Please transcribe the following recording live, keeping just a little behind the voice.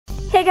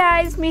Hey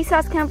guys, me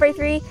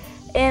SauceCount43,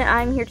 and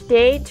I'm here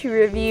today to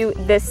review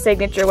this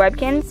signature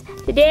Webkinz.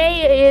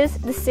 Today is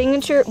the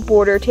signature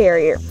Border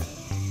Terrier.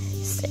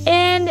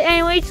 And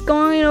anyway, just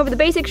going over the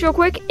basics real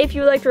quick. If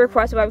you would like to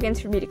request a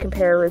Webkinz for me to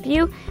compare or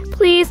review,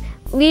 please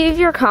leave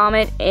your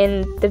comment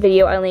in the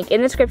video. I link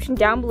in the description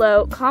down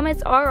below.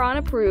 Comments are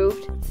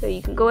unapproved, so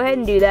you can go ahead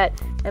and do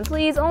that. And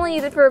please only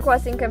use it for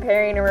requesting,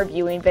 comparing, or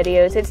reviewing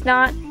videos. It's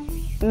not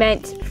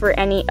meant for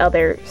any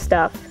other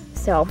stuff.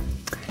 So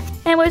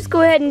anyways, go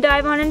ahead and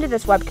dive on into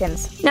this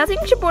Webkinz. Now,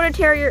 signature Border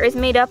Terrier is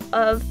made up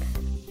of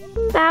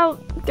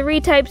about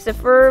 3 types of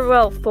fur,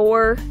 well,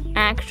 4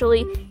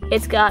 actually.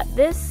 It's got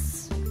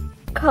this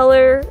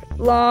color,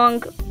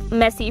 long,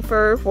 messy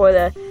fur for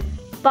the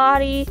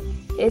body.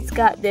 It's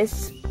got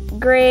this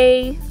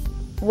gray,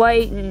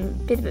 white,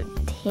 and a bit of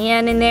a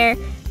tan in there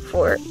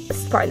for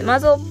this part of the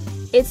muzzle.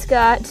 It's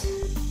got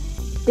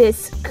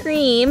this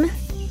cream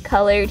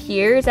colored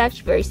here. It's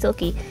actually very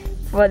silky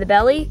for the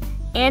belly.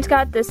 And it's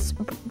got this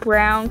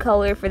brown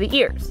color for the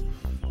ears.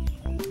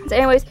 So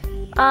anyways,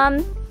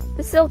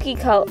 the silky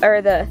color,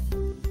 or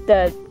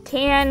the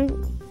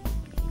tan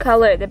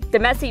color, the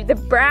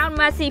brown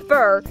messy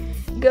fur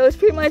goes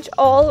pretty much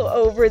all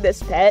over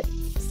this pet.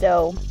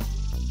 So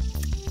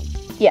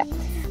yeah.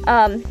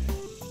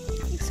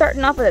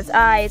 Starting off with its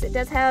eyes, it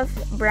does have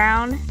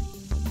brown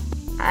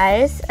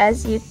eyes,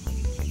 as you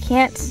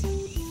can't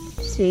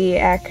see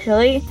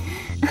actually.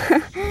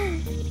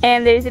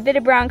 And there's a bit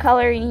of brown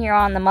coloring here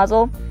on the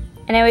muzzle.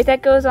 And anyways,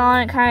 that goes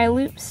on, it kind of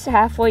loops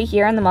halfway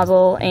here on the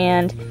muzzle,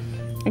 and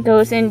it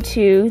goes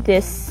into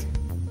this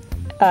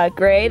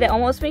gray that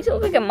almost makes it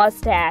look like a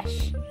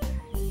mustache.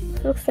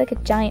 It looks like a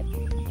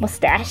giant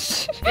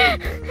mustache.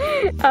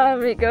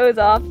 It goes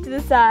off to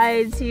the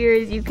sides here,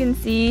 as you can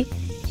see,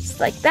 just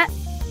like that.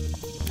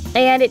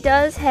 And it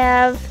does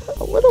have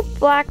a little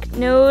black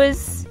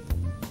nose.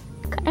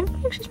 I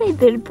think it's made a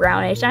bit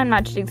brownish. I'm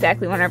not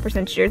exactly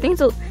 100% sure. I think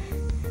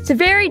it's a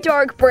very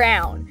dark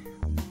brown.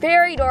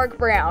 Very dark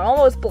brown,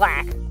 almost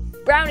black.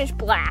 Brownish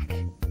black.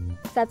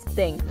 That's the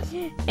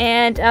thing.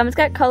 And it's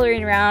got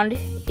coloring around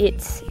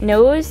its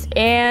nose,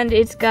 and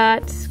it's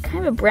got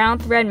kind of a brown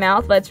thread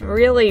mouth, but it's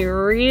really,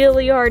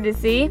 really hard to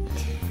see.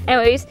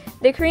 Anyways,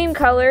 the cream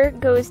color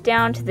goes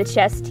down to the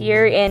chest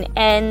here and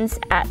ends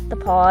at the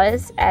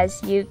paws,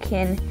 as you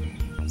can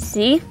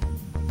see.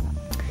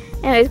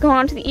 Anyways, going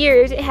on to the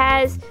ears, it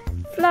has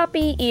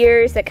floppy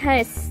ears that kind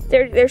of,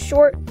 they're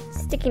short,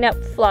 sticking up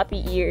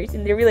floppy ears,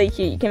 and they're really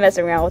cute. You can mess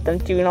around with them,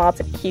 doing lots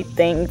of cute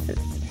things.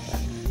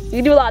 You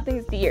can do a lot of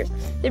things with the ears.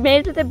 They're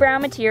made with a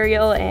brown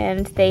material,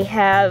 and they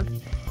have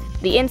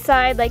the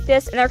inside like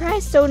this, and they're kind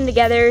of sewn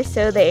together,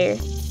 so they're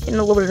in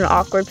a little bit of an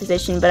awkward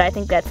position, but I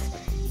think that's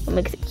what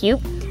makes it cute.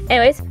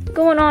 Anyways,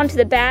 going on to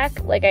the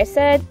back, like I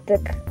said,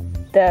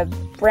 the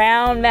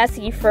brown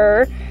messy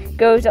fur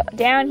goes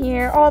down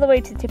here all the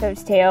way to the tip of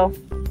its tail,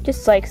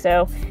 just like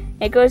so.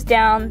 It goes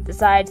down the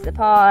sides, the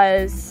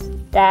paws,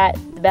 the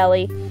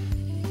belly.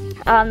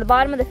 The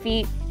bottom of the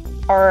feet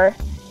are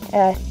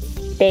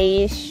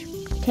beige,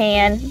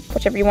 tan,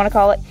 whichever you want to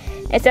call it.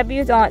 It's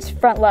debuted on its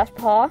front left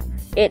paw.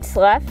 It's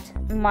left,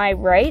 my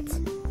right.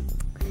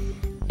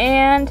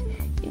 And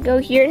you go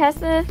here, it has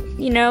the,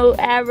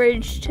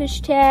 average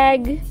tush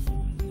tag.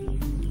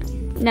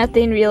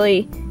 Nothing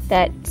really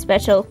that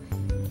special.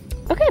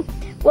 Okay,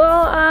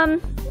 well,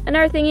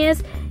 another thing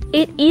is,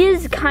 it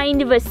is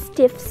kind of a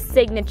stiff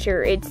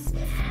signature.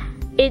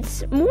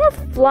 It's more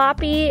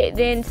floppy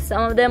than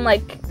some of them,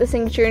 like the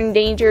signature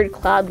endangered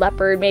cloud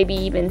leopard, maybe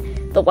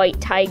even the white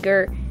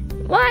tiger.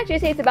 Well, actually,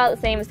 I'd say it's about the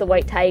same as the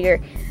white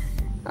tiger.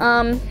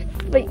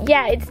 But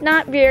yeah, it's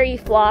not very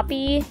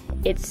floppy.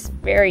 It's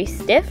very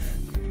stiff.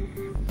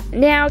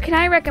 Now, can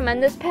I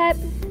recommend this pet?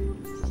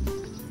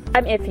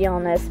 I'm iffy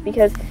on this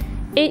because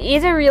it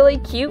is a really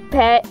cute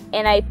pet,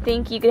 and I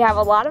think you could have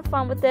a lot of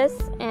fun with this,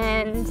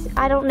 and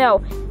I don't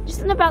know, just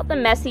something about the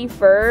messy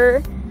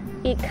fur,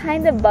 it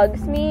kind of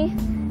bugs me,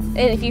 and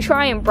if you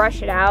try and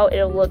brush it out,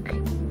 it'll look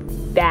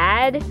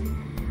bad.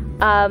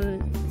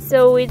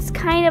 So it's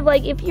kind of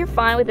like, if you're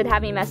fine with it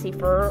having messy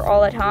fur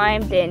all the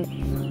time,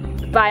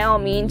 then by all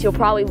means, you'll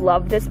probably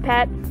love this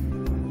pet.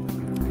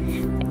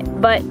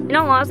 But in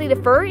all honesty, the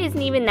fur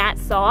isn't even that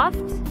soft.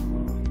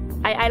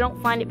 I don't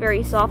find it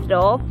very soft at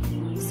all.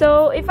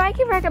 So if I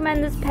could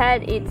recommend this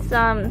pet, it's,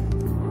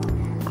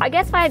 I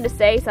guess if I had to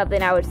say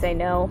something, I would say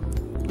no.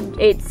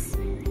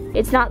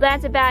 It's not that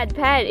it's a bad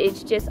pet,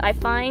 it's just, I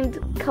find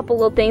a couple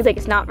little things, like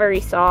it's not very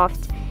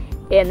soft,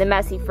 and the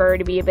messy fur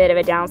to be a bit of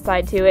a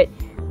downside to it.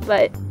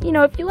 But,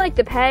 if you like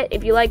the pet,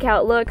 if you like how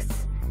it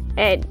looks,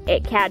 and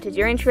it catches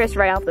your interest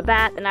right off the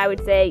bat, then I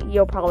would say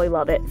you'll probably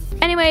love it.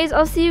 Anyways,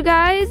 I'll see you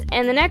guys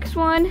in the next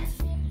one.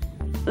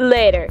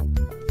 Later.